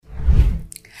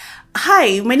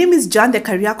Hi, my name is John, the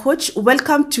Career Coach.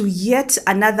 Welcome to yet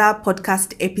another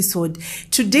podcast episode.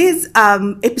 Today's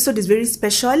episode is very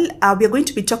special. We are going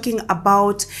to be talking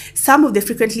about some of the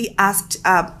frequently asked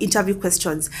interview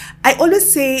questions. I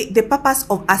always say the purpose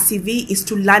of a CV is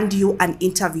to land you an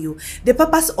interview. The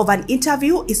purpose of an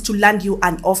interview is to land you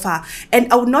an offer. And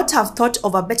I would not have thought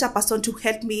of a better person to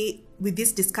help me with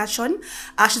this discussion.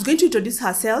 She's going to introduce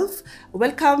herself.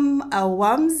 Welcome,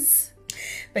 Wams.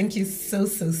 Thank you so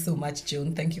much,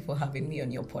 Joan. Thank you for having me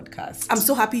on your podcast. I'm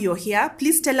so happy you're here.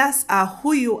 Please tell us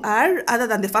who you are, other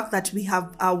than the fact that we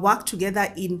have worked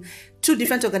together in two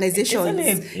different organizations. Isn't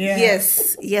it? Yeah.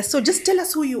 Yes. So just tell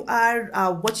us who you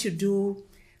are, what you do.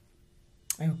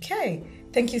 Okay.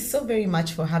 Thank you so very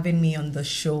much for having me on the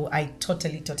show. I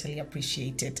totally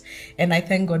appreciate it. And I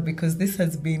thank God because this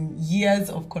has been years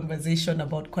of conversation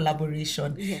about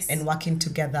collaboration and working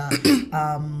together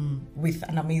with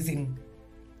an amazing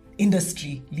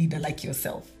industry leader like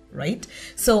yourself, right?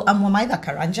 So I'm Wamaitha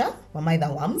Karanja,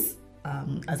 Wamaitha Wams,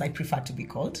 as I prefer to be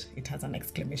called. It has an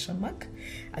exclamation mark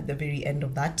at the very end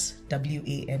of that,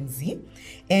 WAMZ.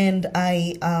 And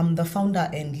I am the founder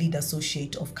and lead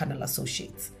associate of Canal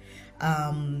Associates,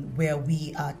 where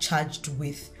we are charged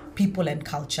with people and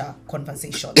culture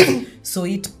conversations. So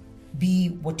it be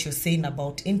what you're saying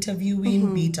about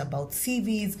interviewing, be it about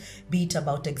CVs, be it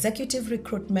about executive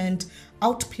recruitment,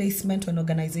 outplacement when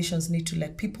organizations need to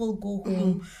let people go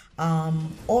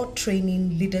home, or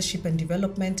training, leadership and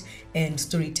development, and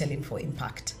storytelling for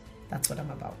impact. That's what I'm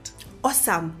about.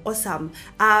 Awesome.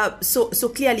 So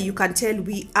clearly you can tell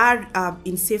we are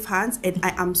in safe hands, and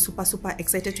I am super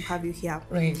excited to have you here.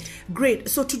 Right. Great.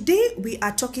 So today we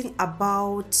are talking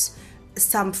about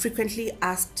some frequently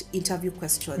asked interview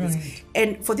questions. Right.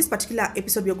 And for this particular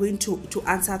episode, we're going to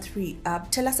answer three.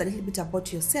 Tell us a little bit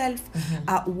about yourself.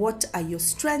 What are your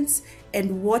strengths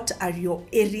and what are your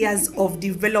areas of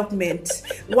development?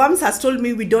 Wams has told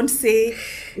me we don't say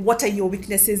what are your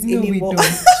weaknesses anymore.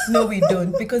 No, we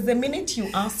don't. Because the minute you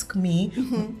ask me,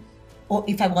 or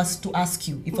if I was to ask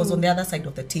you, if I was on the other side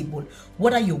of the table,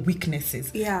 what are your weaknesses?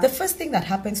 Yeah. The first thing that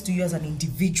happens to you as an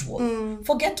individual,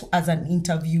 forget as an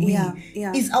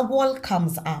interviewee, is a wall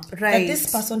comes up. Right. That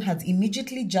this person has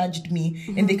immediately judged me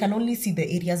and they can only see the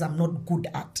areas I'm not good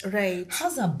at. Right.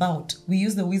 How's about we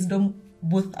use the wisdom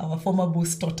both our former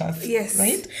boss taught us, yes,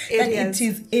 right? areas. That it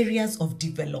is areas of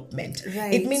development.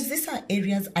 Right. It means these are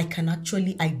areas I can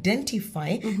actually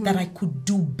identify that I could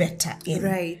do better in.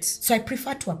 Right. So I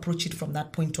prefer to approach it from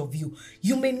that point of view.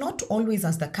 You may not always,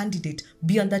 as the candidate,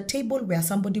 be on the table where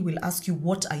somebody will ask you,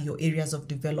 what are your areas of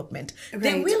development? Right.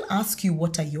 They will ask you,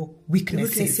 what are your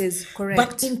weaknesses? Correct.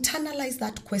 But internalize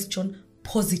that question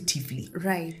positively.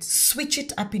 Right. Switch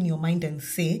it up in your mind and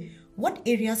say, what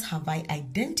areas have I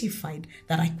identified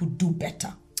that I could do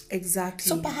better? Exactly.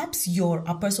 So perhaps you're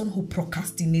a person who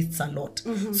procrastinates a lot.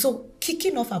 So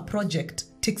kicking off a project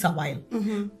takes a while.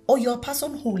 Or you're a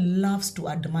person who loves to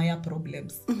admire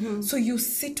problems. So you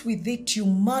sit with it, you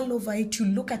mull over it, you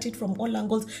look at it from all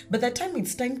angles. By the time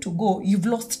it's time to go, you've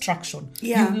lost traction.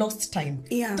 Yeah. You've lost time.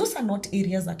 Yeah. Those are not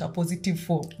areas that are positive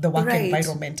for the work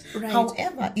environment. Right.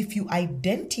 However, if you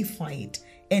identify it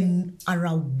and are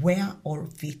aware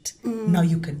of it, now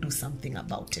you can do something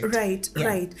about it.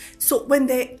 Right. So when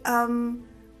the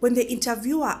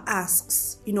interviewer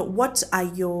asks, what are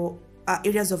your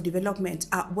areas of development,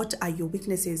 what are your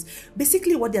weaknesses,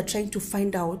 basically what they're trying to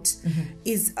find out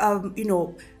is,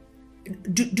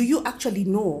 do you actually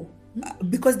know?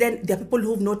 Because then there are people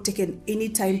who've not taken any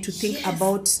time to think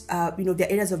about, their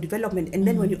areas of development. And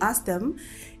then when you ask them,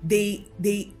 they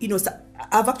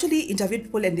I've actually interviewed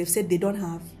people and they've said they don't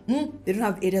have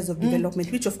areas of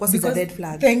development, which of course is a red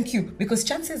flag. Thank you. Because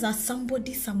chances are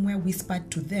somebody somewhere whispered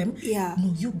to them,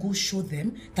 no, you go show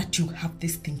them that you have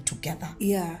this thing together.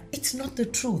 Yeah. It's not the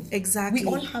truth. Exactly. We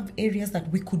all have areas that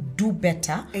we could do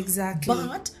better. Exactly.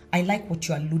 But I like what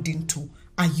you're alluding to.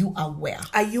 Are you aware?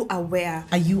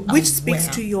 Which speaks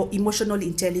to your emotional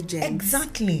intelligence.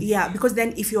 Exactly. Yeah, because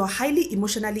then if you're highly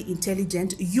emotionally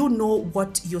intelligent, you know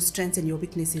what your strengths and your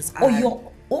weaknesses are. Or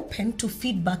you're open to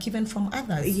feedback even from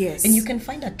others. Yes. And you can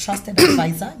find a trusted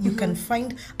advisor. You can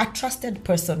find a trusted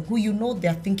person who you know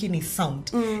their thinking is sound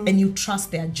and you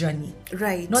trust their journey.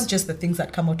 Right. Not just the things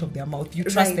that come out of their mouth. You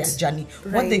trust their journey.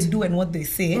 What they do and what they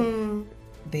say,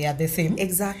 they are the same.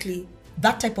 Exactly.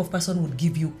 that type of person would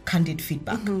give you candid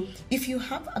feedback. If you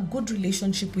have a good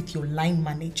relationship with your line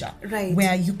manager, Right.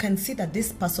 where you can see that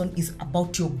this person is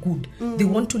about your good, they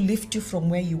want to lift you from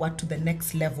where you are to the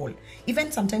next level.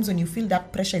 Even sometimes when you feel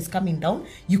that pressure is coming down,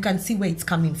 you can see where it's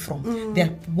coming from.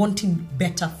 They're wanting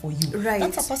better for you. Right.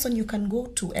 That's a person you can go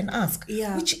to and ask,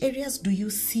 Yeah. which areas do you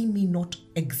see me not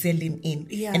excelling in,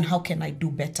 Yeah. and how can I do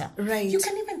better? Right. You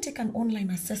can even take an online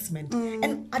assessment,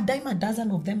 and a dime a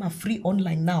dozen of them are free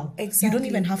online now. You Exactly. don't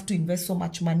even have to invest so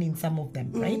much money in some of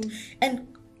them, right? And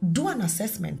do an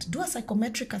assessment, do a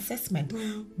psychometric assessment.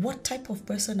 What type of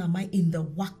person am I in the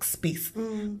workspace?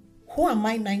 Who am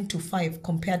I 9 to 5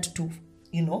 compared to,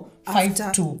 5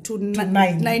 After- to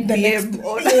 9 the PM next,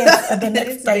 or yes, the the next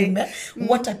next time. day.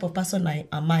 What type of person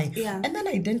am I? Yeah. And then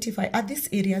identify, are these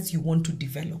areas you want to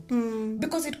develop?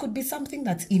 Because it could be something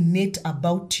that's innate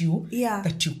about you Yeah.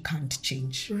 that you can't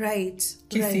change. Right.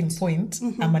 Case in point,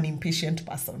 I'm an impatient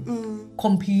person.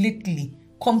 Completely.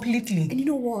 And you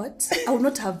know what? I would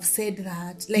not have said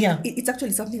that. Like, Yeah. it's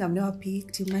actually something I've never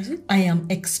picked. Imagine. I am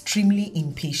extremely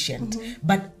impatient,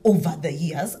 but over the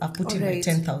years, I've put in my Alright.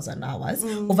 10,000 hours.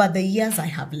 Over the years, I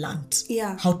have learned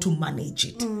Yeah. how to manage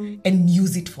it and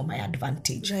use it for my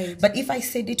advantage. Right. But if I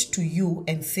said it to you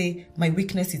and say, my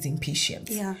weakness is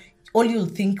impatience, Yeah. all you'll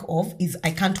think of is,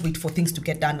 I can't wait for things to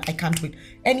get done. I can't wait.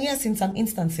 And yes, in some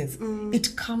instances,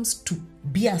 it comes to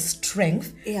be a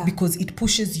strength Yeah. because it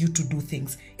pushes you to do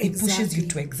things. It pushes you Exactly.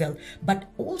 to excel.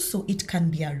 But also, it can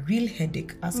be a real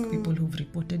headache. Ask people who've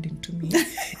reported into me.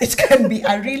 It can be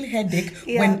a real headache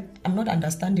Yeah. when I'm not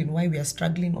understanding why we are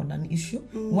struggling on an issue.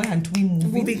 Why aren't we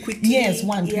Moving quickly. Yes,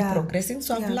 why aren't Yeah. we progressing?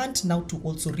 So I've Yeah. learned now to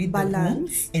also read Balance. the room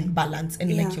and balance. And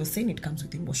Yeah. like you're saying, it comes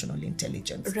with emotional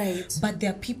intelligence. Right. But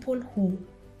there are people who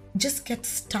just get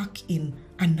stuck in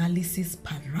analysis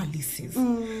paralysis.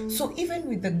 So even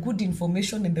with the good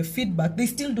information and the feedback, they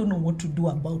still don't know what to do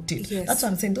about it. Yes. That's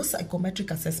what I'm saying. Those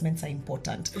psychometric assessments are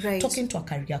important. Right. Talking to a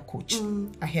career coach,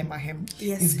 ahem,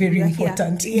 Yes, is very we are here.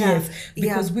 important. Yeah. Yes,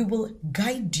 because Yeah. we will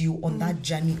guide you on that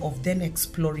journey of then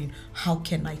exploring, how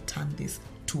can I turn this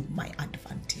to my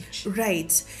advantage?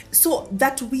 Right. So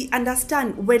that we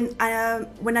understand when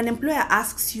an employer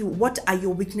asks you what are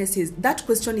your weaknesses, that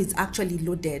question is actually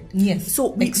loaded. Yes,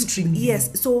 So extremely. Yes.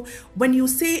 So when you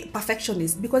say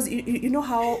perfectionist, because you know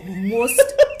how most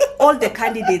all the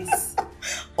candidates,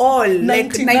 all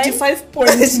like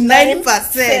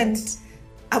 95.9%,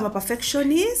 I'm a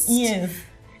perfectionist. Yes.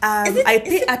 I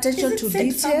pay attention to said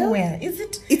detail. somewhere? Is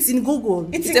it? It's in Google.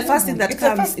 It's in the first thing Google. that It's the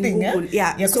comes first in thing, Google.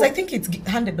 Yeah. because So I think it's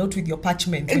handed out with your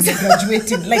parchment when you're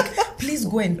graduating. Like, please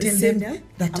go and tell Say them them,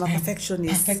 that I'm a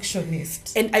perfectionist.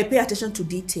 Perfectionist. and I pay attention to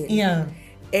detail. Yeah.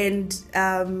 And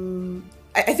I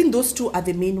think those two are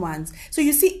the main ones. So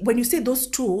you see, when you say those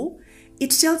two,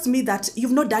 it tells me that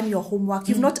you've not done your homework,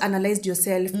 you've not analyzed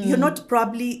yourself, you're not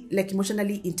probably like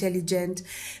emotionally intelligent.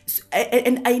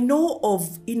 And I know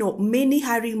of, many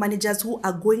hiring managers who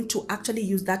are going to actually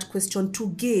use that question to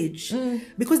gauge.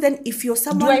 Because then if you're Do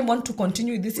someone... I want to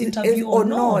continue with this interview or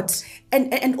not?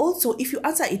 And also, if you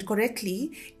answer it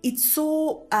correctly, it's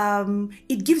so,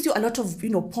 it gives you a lot of,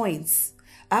 points.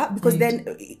 Because then,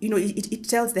 it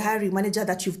tells the hiring manager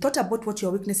that you've thought about what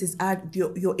your weaknesses are,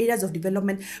 your areas of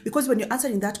development. Because when you're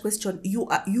answering that question, you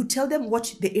tell them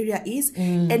what the area is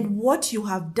and what you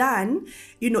have done,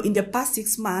 in the past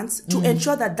 6 months to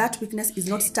ensure that weakness is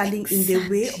not standing in the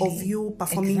way of you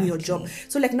performing your job.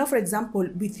 So like now, for example,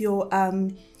 with your...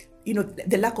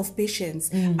 the lack of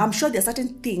patience. I'm sure there are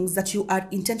certain things that you are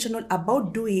intentional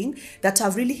about doing that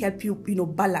have really helped you,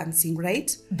 balancing,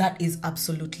 right? That is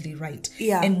absolutely right.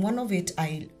 Yeah. And one of it,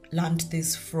 I learned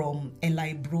this from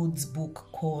Eli Broad's book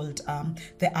called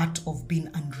The Art of Being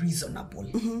Unreasonable.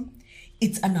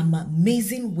 It's an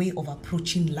amazing way of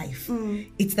approaching life.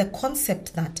 It's the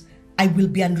concept that I will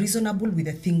be unreasonable with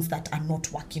the things that are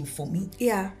not working for me.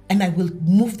 Yeah. And I will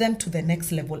move them to the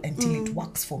next level until it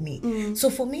works for me. So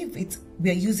for me,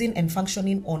 we are using and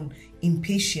functioning on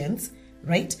impatience,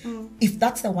 right? If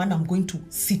that's the one I'm going to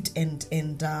sit and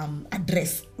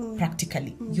address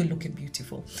practically, you're looking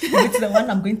beautiful. If it's the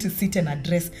one I'm going to sit and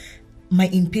address my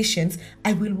impatience,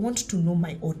 I will want to know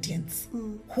my audience.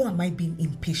 Who am I being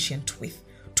impatient with?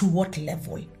 To what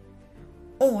level?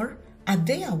 Or are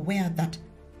they aware that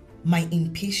my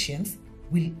impatience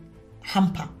will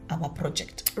hamper our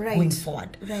project going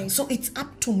forward? Right. So it's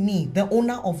up to me, the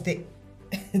owner of the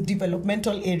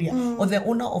developmental area or the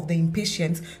owner of the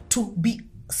impatience, to be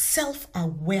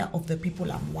self-aware of the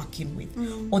people I'm working with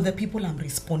or the people I'm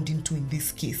responding to in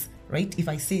this case, right? If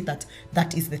I say that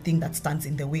is the thing that stands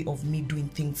in the way of me doing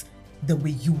things the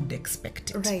way you would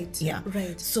expect it. Right. Yeah.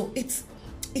 Right. So it's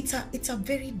it's a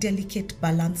very delicate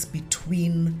balance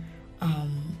between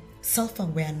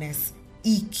self-awareness,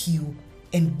 EQ,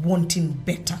 and wanting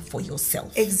better for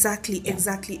yourself. Exactly.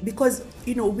 Because,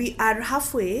 we are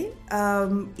halfway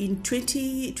in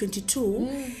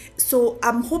 2022. So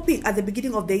I'm hoping at the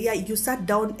beginning of the year, you sat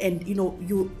down and,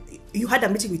 you had a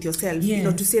meeting with yourself,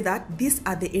 to say that these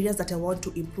are the areas that I want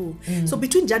to improve. So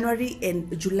between January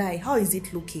and July, how is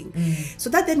it looking? So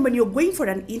that then when you're going for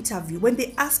an interview, when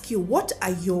they ask you what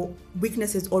are your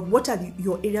weaknesses or what are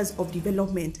your areas of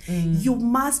development, you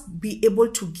must be able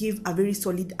to give a very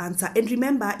solid answer. And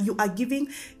remember, you are giving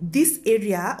this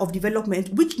area of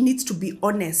development which needs to be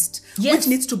honest, which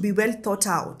needs to be well thought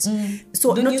out.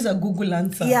 So don't use a Google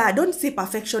answer. Yeah, don't say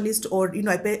perfectionist or,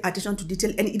 I pay attention to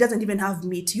detail and it doesn't even have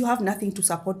meat. You have nothing to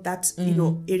support that,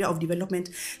 area of development.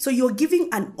 So you're giving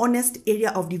an honest area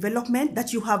of development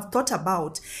that you have thought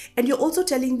about. And you're also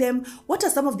telling them what are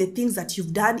some of the things that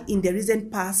you've done in the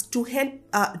recent past to help,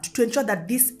 to ensure that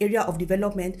this area of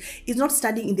development is not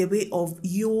standing in the way of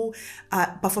you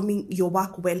performing your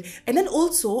work well. And then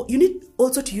also, you need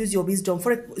also to use your wisdom.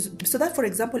 So that, for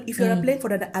example, if you're applying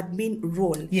for an admin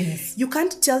role, you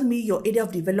can't tell me your area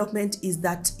of development is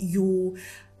that you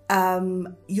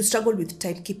struggle with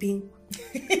timekeeping.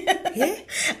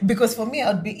 Because for me,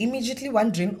 I'd be immediately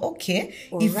wondering, okay,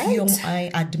 you're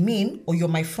my admin or you're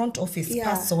my front office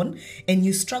person and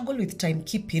you struggle with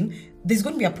timekeeping, there's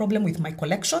going to be a problem with my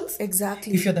collections.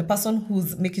 Exactly. If you're the person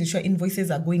who's making sure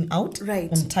invoices are going out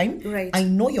on time, I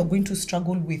know you're going to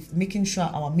struggle with making sure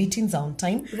our meetings are on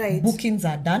time, bookings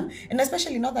are done, and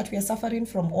especially now that we are suffering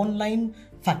from online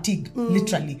fatigue,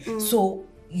 literally. So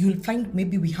you'll find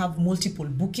maybe we have multiple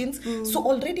bookings. So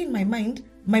already in my mind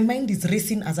is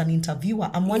racing as an interviewer.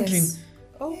 I'm wondering,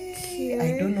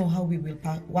 I don't know how we will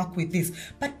work with this.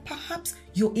 But perhaps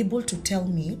you're able to tell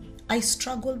me, I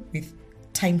struggle with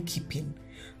timekeeping.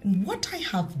 What I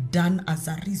have done as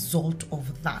a result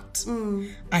of that,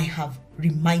 I have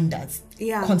reminders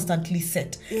constantly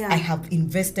set. I have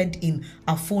invested in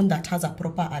a phone that has a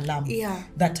proper alarm,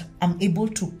 that I'm able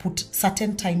to put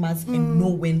certain timers and know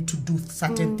when to do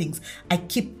certain things. I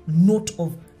keep note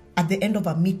of, at the end of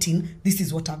a meeting, this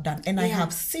is what I've done. And I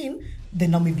have seen,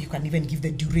 then now maybe you can even give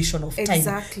the duration of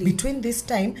time. Between this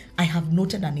time, I have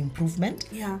noted an improvement.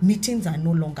 Meetings are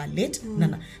no longer late.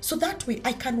 So that way,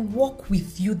 I can walk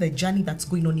with you the journey that's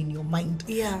going on in your mind.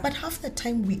 But half the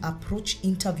time, we approach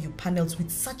interview panels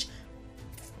with such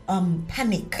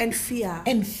panic and fear.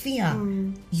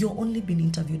 You're only being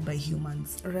interviewed by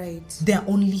humans. They're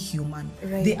only human.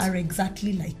 They are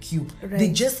exactly like you. They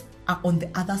just are on the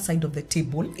other side of the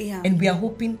table, and we are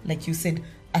hoping, like you said,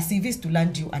 a CV is to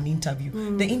land you an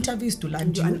interview. The interview is to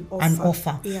land you an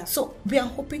offer. So we are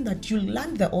hoping that you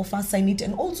land the offer, sign it,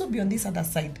 and also be on this other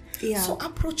side. So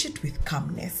approach it with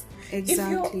calmness.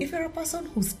 If you're a person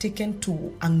who's taken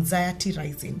to anxiety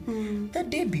rising, the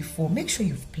day before, make sure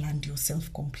you've planned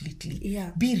yourself completely.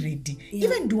 Be ready.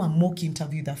 Even do a mock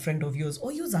interview with a friend of yours,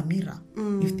 or use a mirror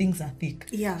if things are thick.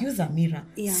 Use a mirror.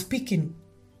 Speaking.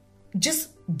 Just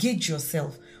gauge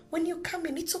yourself. When you come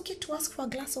in, it's okay to ask for a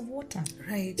glass of water.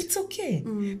 It's okay.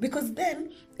 Because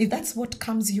then, if that's what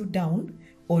calms you down,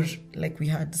 or like we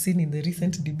had seen in the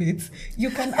recent debates, you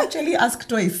can actually ask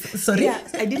twice. Sorry,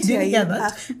 I didn't hear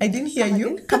that. I didn't hear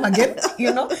you. Come again.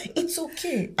 It's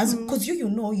okay. Because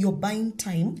you're buying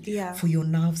time for your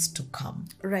nerves to calm.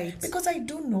 Because I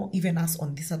do know, even us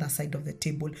on this other side of the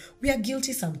table, we are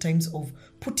guilty sometimes of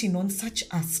putting on such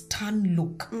a stern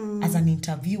look as an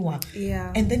interviewer.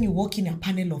 And then you walk in a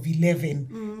panel of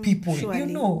 11 people.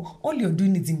 All you're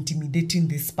doing is intimidating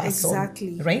this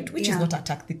person. Right? Which is not a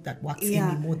tactic that works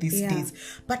anymore these days.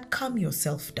 But calm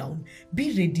yourself down.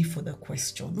 Be ready for the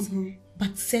questions.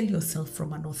 But sell yourself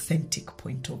from an authentic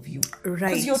point of view.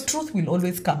 Because your truth will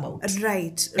always come out.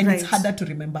 And it's harder to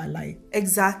remember a lie.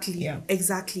 Exactly.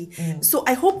 So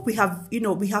I hope we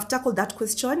have tackled that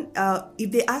question.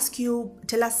 If they ask you,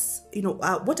 tell us,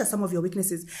 what are some of your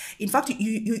weaknesses? In fact,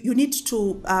 you need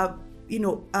to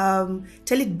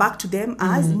tell it back to them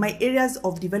as my areas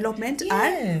of development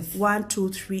are 1, 2,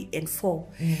 3, and 4.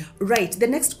 Right. The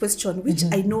next question, which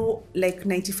I know like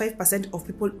 95% of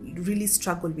people really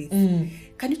struggle with.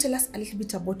 Can you tell us a little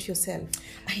bit about yourself?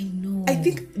 I know. I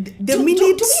think do we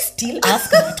still ask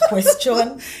that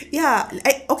question?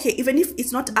 Even if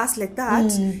it's not asked like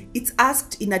that, it's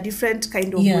asked in a different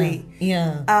kind of way.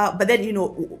 But then,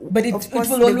 but it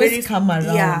will always come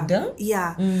around.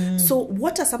 So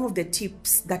what are some of the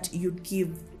tips that you'd give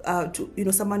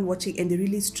to someone watching and they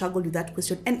really struggle with that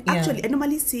question? And actually, I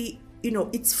normally see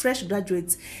it's fresh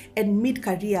graduates and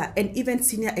mid-career and even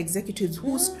senior executives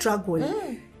who struggle,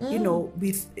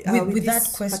 with that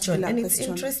question. And it's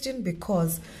interesting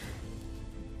because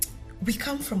we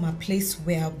come from a place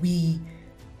where we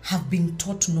have been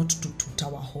taught not to toot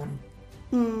our horn,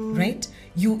 right?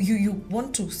 You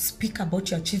want to speak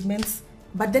about your achievements,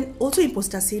 but then also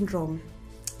imposter syndrome.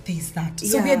 There's that.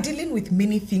 So we are dealing with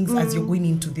many things as you're going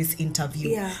into this interview.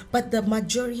 Yeah. But the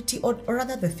majority, or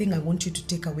rather the thing I want you to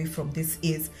take away from this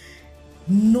is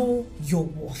know your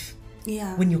worth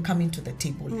when you come into the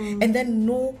table. And then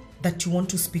know that you want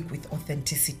to speak with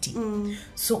authenticity.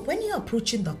 So when you're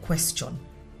approaching the question,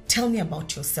 tell me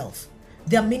about yourself,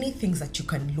 there are many things that you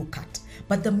can look at.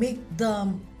 But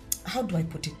the how do I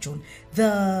put it, Joan?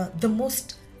 The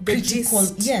most critical,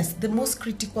 the most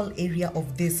critical area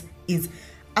of this is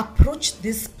approach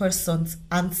this person's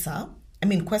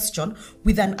question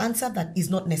with an answer that is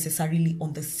not necessarily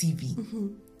on the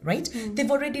CV, right? They've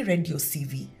already read your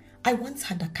CV. I once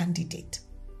had a candidate,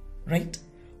 right,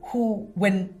 who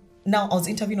now I was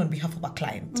interviewing on behalf of a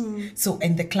client.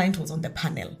 And the client was on the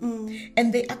panel.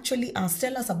 And they actually asked,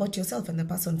 tell us about yourself. And the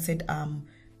person said,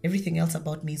 everything else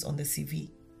about me is on the CV.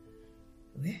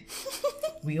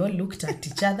 We all looked at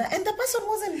each other and the person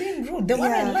wasn't being rude. They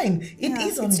were in line. It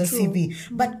is on the CV.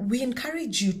 But we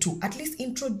encourage you to at least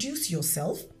introduce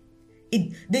yourself.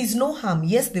 There is no harm.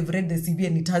 Yes, they've read the CV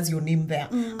and it has your name there.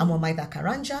 I'm Wamaitha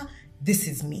Karanja. This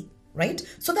is me. Right?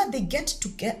 So that they get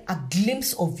a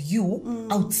glimpse of you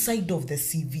outside of the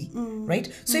CV.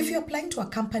 Right? So if you're applying to a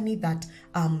company that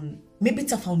maybe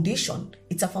it's a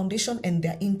foundation and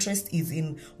their interest is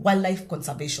in wildlife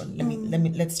conservation.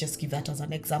 Let's just give that as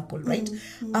an example, right?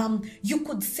 You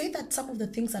could say that some of the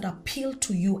things that appeal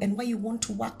to you and why you want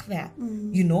to work there,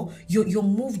 you're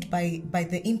moved by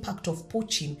the impact of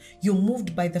poaching. You're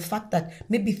moved by the fact that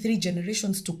maybe 3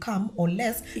 generations to come or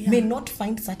less may not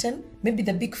find certain, maybe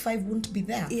the big 5 won't be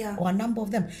there or a number of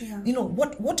them.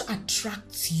 What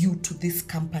attracts you to this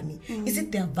company? Is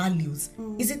it their values?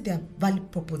 Is it their value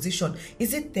proposition?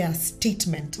 Is it their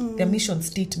statement, their mission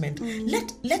statement?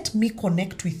 Let me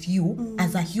connect with you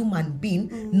as a human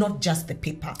being, not just the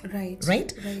paper.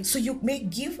 Right? So you may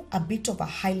give a bit of a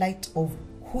highlight of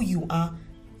who you are,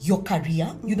 your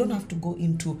career. You don't have to go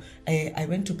into I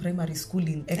went to primary school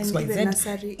in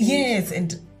XYZ. Yes,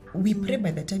 and we pray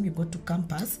by the time you go to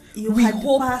campus, we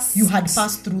hope you had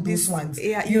passed through these ones.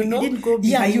 You didn't go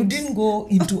behind. You didn't go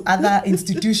into other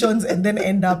institutions and then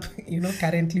end up,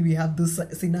 currently we have those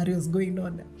scenarios going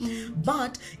on.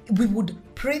 But we would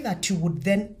pray that you would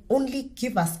then only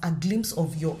give us a glimpse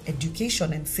of your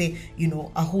education and say,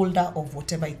 a holder of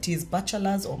whatever it is,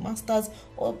 bachelor's or master's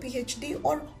or PhD,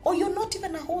 or you're not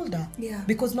even a holder.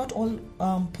 Because not all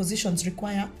positions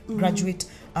require graduate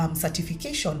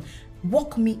certification.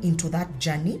 Walk me into that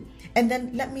journey and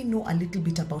then let me know a little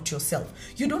bit about yourself.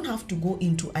 You don't have to go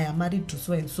into I am married to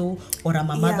so-and-so or I'm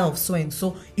a mother of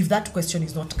so-and-so if that question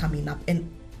is not coming up.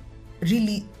 And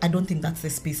really, I don't think that's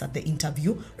the space at the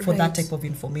interview for that type of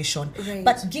information.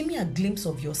 But give me a glimpse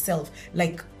of yourself,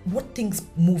 like what things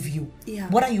move you.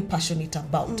 What are you passionate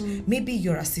about? Maybe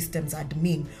you're a systems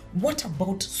admin. What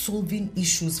about solving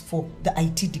issues for the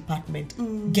IT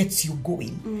department gets you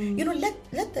going?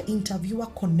 Let the interviewer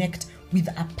connect with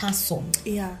a person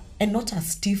and not a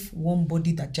stiff warm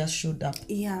body that just showed up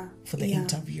for the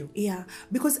interview.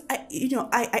 Because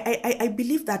I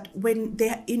believe that when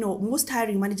they most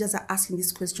hiring managers are asking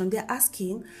this question, they're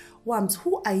asking, Wams,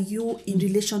 who are you in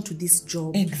relation to this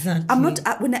job? Exactly. I'm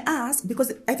not when I ask,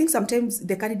 because I think sometimes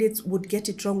the candidates would get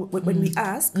it wrong when we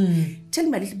ask, tell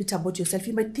me a little bit about yourself.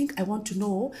 You might think I want to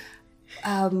know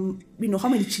how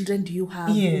many children do you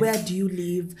have? Where do you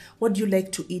live? What do you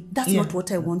like to eat? That's not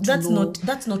what I want to know.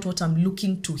 That's not what I'm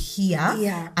looking to hear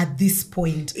at this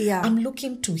point. I'm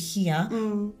looking to hear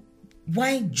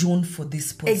why Joan for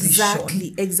this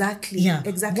position. Exactly.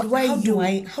 How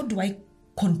do I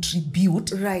contribute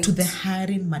to the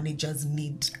hiring manager's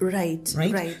need? Right.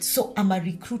 So I'm a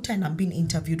recruiter and I'm being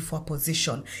interviewed for a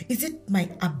position. Is it my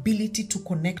ability to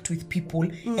connect with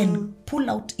people and pull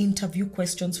out interview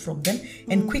questions from them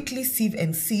and quickly sieve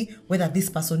and see whether this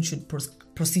person should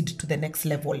proceed to the next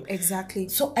level? Exactly.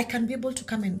 So I can be able to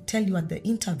come and tell you at the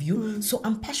interview, so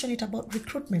I'm passionate about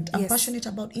recruitment. I'm passionate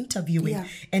about interviewing.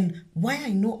 And why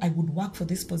I know I would work for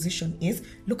this position is,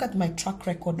 look at my track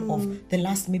record of the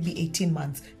last maybe 18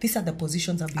 months. These are the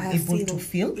positions I've been able to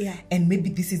fill. And maybe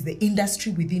this is the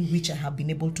industry within which I have been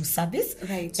able to service.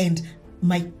 And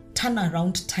my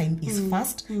turnaround time is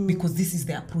fast because this is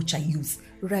the approach I use.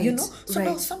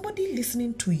 Now somebody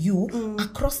listening to you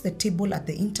across the table at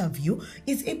the interview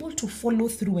is able to follow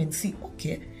through and see,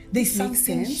 okay, There's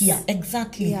something sense. here.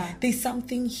 Exactly. Yeah. There's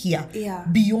something here Yeah.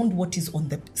 beyond what is on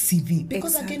the CV.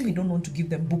 Because again, Exactly. we don't want to give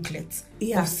them booklets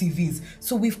Yeah. of CVs.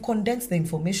 So we've condensed the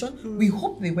information. We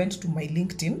hope they went to my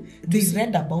LinkedIn. They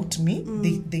read about me.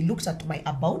 They looked at my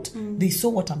about. They saw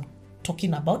what I'm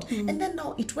talking about, and then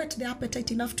now it whet their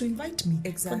appetite enough to invite me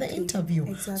for the interview.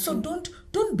 Exactly. So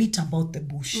don't beat about the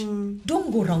bush.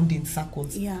 Don't go round in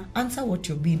circles. Yeah. Answer what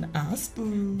you're being asked,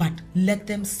 but let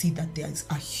them see that there's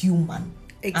a human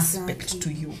aspect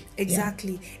to you.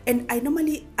 Exactly. And I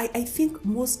think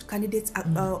most candidates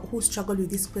who struggle with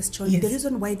this question, Yes. the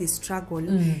reason why they struggle,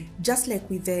 just like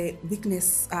with the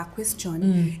weakness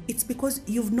question, it's because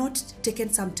you've not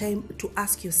taken some time to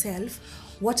ask yourself,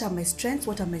 what are my strengths?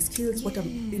 What are my skills? What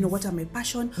are my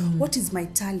passion? What is my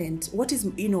talent? What is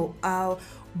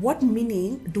what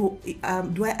meaning do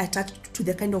I attach to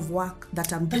the kind of work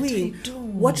that I'm doing? I do.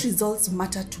 What results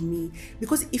matter to me?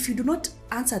 Because if you do not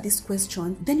answer this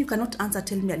question, then you cannot answer.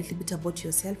 Tell me a little bit about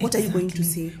yourself. What are you going to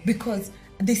say? Because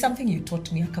there's something you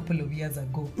taught me a couple of years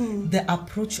ago, the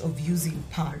approach of using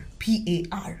PAR,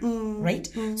 P-A-R, right?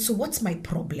 So what's my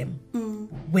problem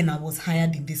when I was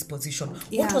hired in this position?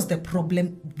 Yeah. What was the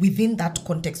problem within that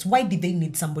context? Why did they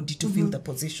need somebody to fill the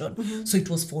position? So it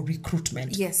was for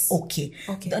recruitment. Yes. Okay.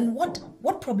 Then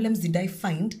what problems did I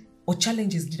find or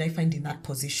challenges did I find in that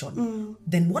position?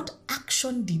 Then what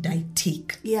action did I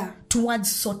take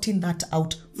towards sorting that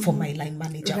out for my line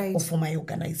manager or for my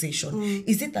organization?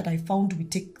 Is it that I found we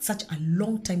take such a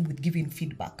long time with giving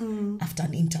feedback after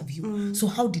an interview? So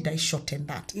how did I shorten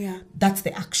that? That's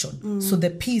the action. So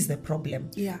the P is the problem.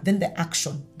 Then the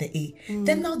action, the A.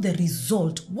 Then now the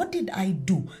result. What did I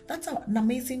do? That's an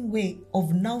amazing way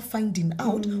of now finding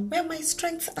out where my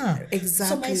strengths are.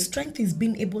 Exactly. So my strength is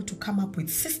being able to come up with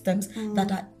systems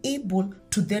that are able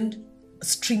to then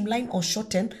streamline or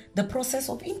shorten the process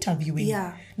of interviewing.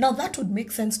 Now that would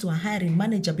make sense to a hiring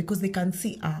manager because they can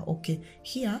see, okay,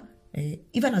 here,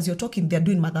 even as you're talking, they're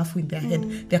doing madhafu in their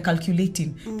head. They're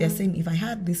calculating. They're saying, if I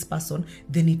had this person,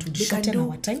 then it would shorten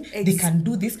our time. They can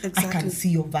do this. I can see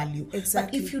your value.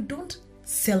 But if you don't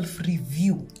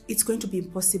self-review, it's going to be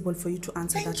impossible for you to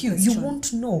answer that question. You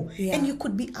won't know. And you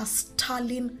could be a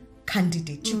sterling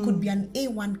candidate. You could be an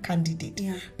A1 candidate.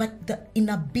 But the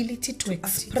inability to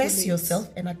express yourself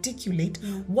and articulate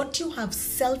what you have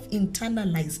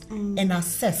self-internalized and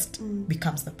assessed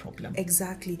becomes the problem.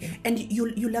 Exactly. And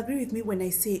you'll agree with me when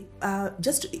I say,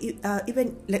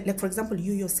 even like for example,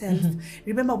 you yourself,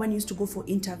 remember when you used to go for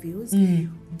interviews,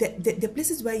 the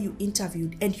places where you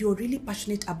interviewed and you're really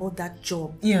passionate about that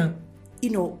job.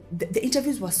 The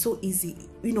interviews were so easy.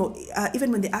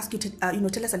 Even when they ask you to,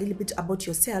 tell us a little bit about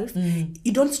yourself,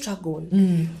 you don't struggle.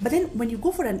 But then when you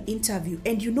go for an interview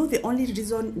and the only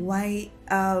reason why,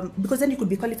 because then you could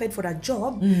be qualified for a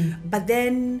job, but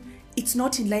then it's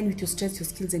not in line with your strengths, your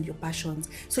skills, and your passions.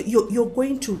 So you're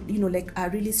going to,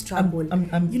 really struggle.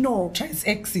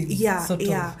 Transexing.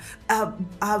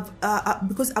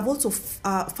 Because I've also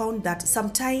found that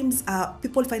sometimes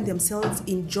people find themselves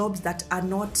in jobs that are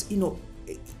not,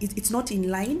 it's not in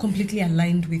line. Completely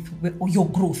aligned with your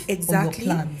growth or your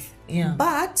plans.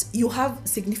 But you have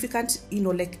significant,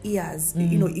 years,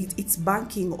 it's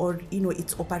banking or,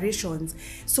 it's operations.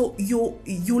 So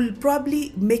you'll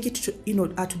probably make it to,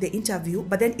 to the interview,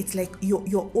 but then it's like you're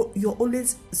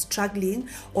always struggling,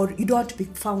 or you don't want to be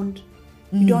found.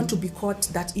 You don't want to be caught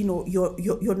that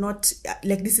you're not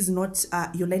like, this is not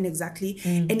your line exactly.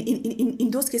 And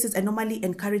in those cases, I normally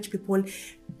encourage people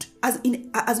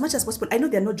as much as possible. I know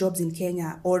there are no jobs in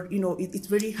Kenya, or it's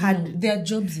very hard. There are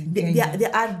jobs in Kenya.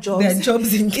 There are jobs. There are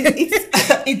jobs in Kenya.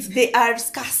 They are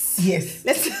scarce. Yes.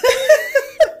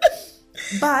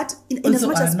 But in as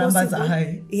much as numbers possible, are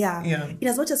high. In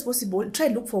as much as possible, try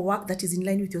look for work that is in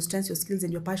line with your strengths, your skills,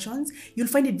 and your passions. You'll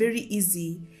find it very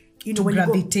easy. To when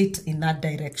gravitate in that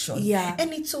direction.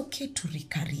 And it's okay to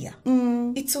recareer.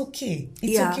 It's okay.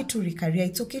 It's okay to recareer.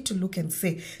 It's okay to look and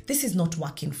say, this is not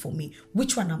working for me.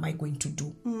 Which one am I going to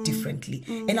do differently?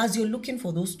 And as you're looking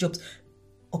for those jobs,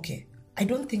 okay, I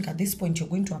don't think at this point you're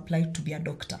going to apply to be a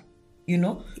doctor.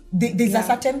 There's a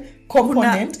certain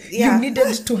component you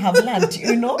needed to have learned,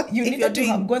 you needed to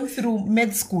have gone through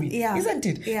med school, isn't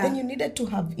it? Then you needed to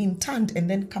have interned and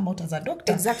then come out as a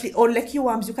doctor. Exactly. Or like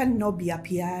you, you can now be a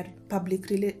PR, public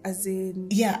relate, as in...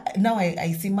 Now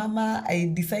I see Mama,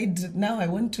 I decide now I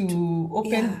want to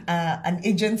open an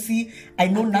agency I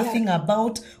know nothing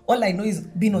about. All I know is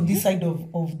being on this side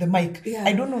of the mic.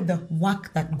 I don't know the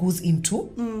work that goes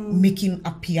into making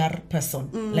a PR person.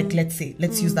 Like, let's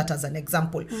use that as an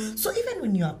example. So even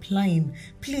when you're applying,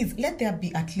 please let there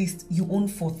be at least you own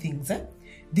 4 things.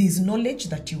 there's knowledge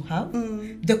that you have,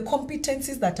 the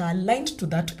competencies that are aligned to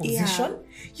that position.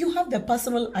 You have the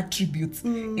personal attributes.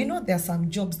 You know, there are some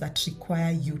jobs that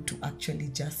require you to actually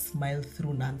just smile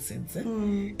through nonsense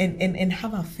and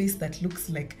have a face that looks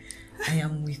like I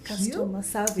am with Customer you.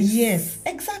 service. Yes,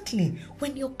 exactly.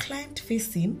 When you're client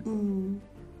facing,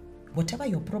 whatever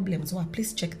your problems were,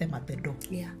 please check them at the door.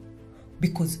 Yeah.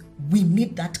 Because we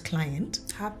need that client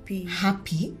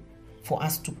happy for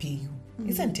us to pay you.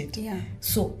 Isn't it? Yeah.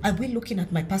 So are we looking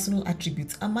at my personal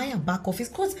attributes? Am I a back office?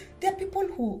 Because there are people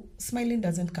who smiling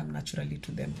doesn't come naturally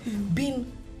to them.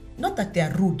 Being, not that they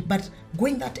are rude, but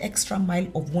going that extra mile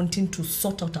of wanting to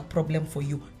sort out a problem for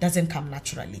you doesn't come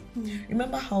naturally.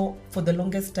 Remember how for the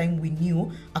longest time we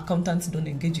knew accountants don't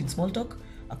engage in small talk?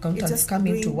 Accountants come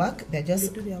into work, they do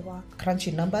their work,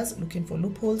 crunching numbers, looking for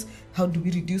loopholes. How do we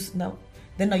reduce now?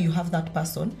 Then now you have that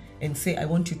person and say, I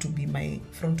want you to be my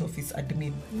front office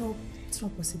admin. No, it's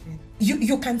not possible.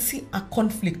 You can see a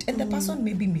conflict, and the person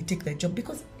maybe may take the job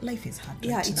because life is hard.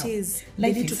 Yeah, right it now. is.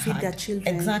 Life they need is to feed hard. their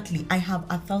children. Exactly. I have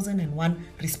 1,001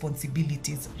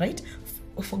 responsibilities, right?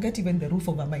 Forget even the roof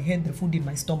over my head, the food in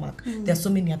my stomach. There are so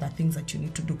many other things that you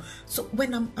need to do. So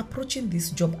when I'm approaching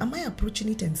this job, am I approaching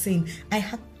it and saying,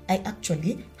 I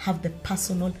actually have the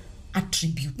personal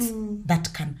attributes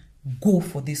that can go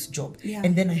for this job,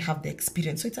 and then I have the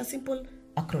experience. So it's a simple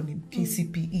acronym,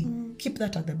 KCPE. Keep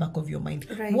that at the back of your mind.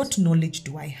 Right. What knowledge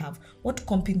do I have? What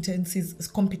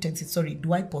competencies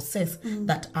do I possess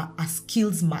that are a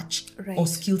skills match or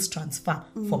skills transfer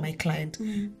for my client?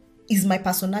 Is my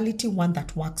personality one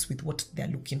that works with what they're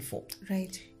looking for?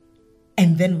 Right.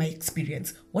 And then my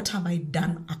experience. What have I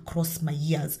done across my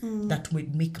years that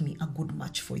would make me a good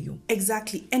match for you?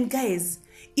 Exactly. And guys,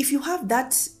 if you have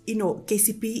that,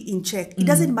 KCP in check, it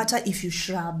doesn't matter if you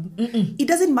shrub. It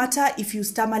doesn't matter if you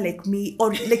stammer like me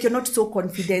or like you're not so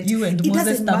confident. You and it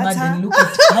Moses doesn't stammered matter. and look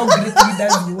at how great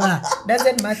leaders you are.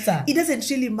 Doesn't matter. It doesn't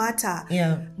really matter.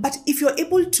 Yeah. But if you're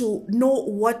able to know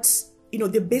what,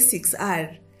 the basics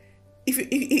are,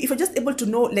 if you're just able to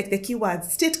know like the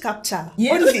keywords, state capture,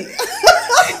 only.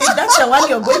 If that's the one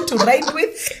you're going to ride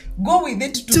with, go with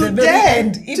it to the very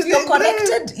end. If you're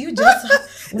corrected, you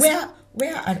just wear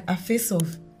a face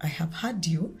of I have heard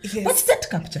you. Yes. That's state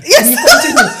capture. Yes. And you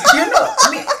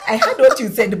continue. I heard what you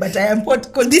said, but I am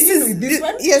continuing with this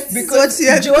one. Yes, because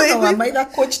what John or Maida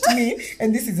coached me,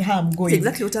 and this is how I'm going.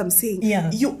 That's exactly what I'm saying. Yeah.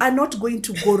 You are not going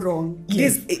to go wrong.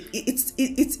 Yes.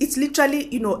 It's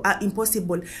literally,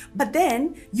 impossible. But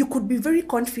then you could be very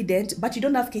confident, but you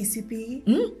don't have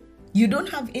KCPE. You don't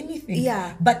have anything.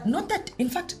 Yeah. But not that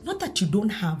you don't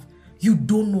have, you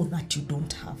don't know that you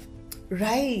don't have.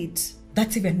 Right.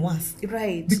 That's even worse.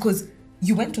 Right. Because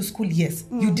you went to school, yes.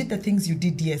 You did the things you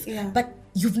did, yes. Yeah. But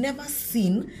you've never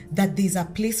seen that there's a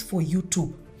place for you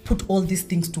to put all these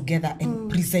things together and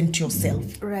present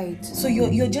yourself. Right. So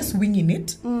you're just winging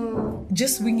it.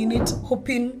 Just winging it,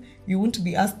 hoping you won't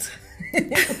be asked,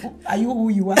 are you who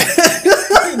you are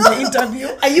in the interview?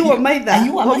 Are you a Maida? Are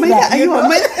you a Maida? Are you a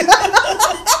Maida?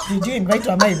 Did you invite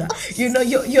a Maida?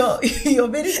 You're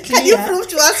very clear. Can you prove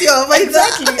to us you're a Maida?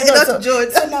 Exactly. Not George.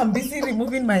 So now I'm busy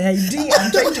removing my ID.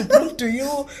 I'm trying to prove to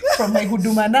you from my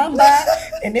Huduma number.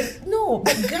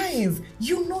 But guys,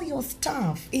 you know your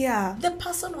stuff. Yeah. The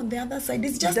person on the other side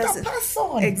is just a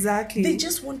person. Exactly. They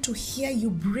just want to hear you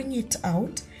bring it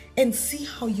out and see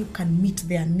how you can meet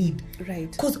their need. Right.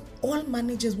 Because all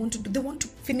managers want to do, they want to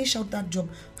finish out that job,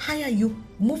 hire you,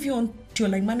 move you on to your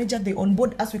line manager, they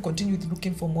onboard as we continue with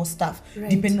looking for more staff,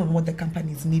 depending on what the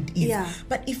company's need is. Yeah.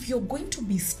 But if you're going to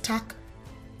be stuck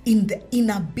in the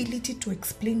inability to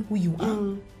explain who you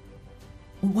are,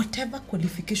 whatever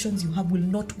qualifications you have will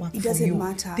not work for you. It doesn't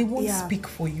matter. They won't speak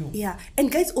for you. Yeah.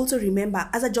 And guys, also remember,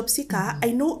 as a job seeker, I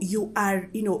know you are,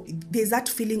 there's that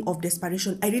feeling of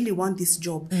desperation. I really want this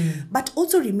job. But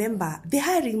also remember, the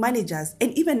hiring managers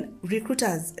and even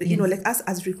recruiters, like us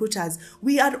as recruiters,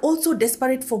 we are also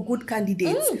desperate for good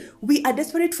candidates. We are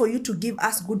desperate for you to give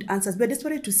us good answers. We're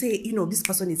desperate to say, this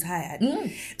person is hired.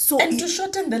 And to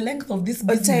shorten the length of this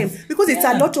business. Time, because it's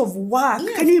a lot of work.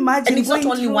 Can you imagine? And it's not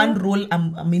only one role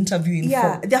I'm interviewing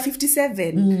for. There are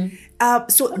 57.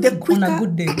 So the quicker, on a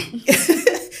good day.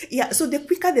 so the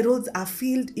quicker the roles are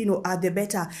filled, the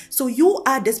better. So you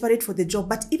are desperate for the job,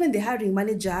 but even the hiring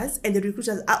managers and the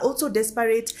recruiters are also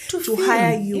desperate to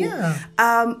hire you. Yeah.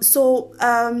 So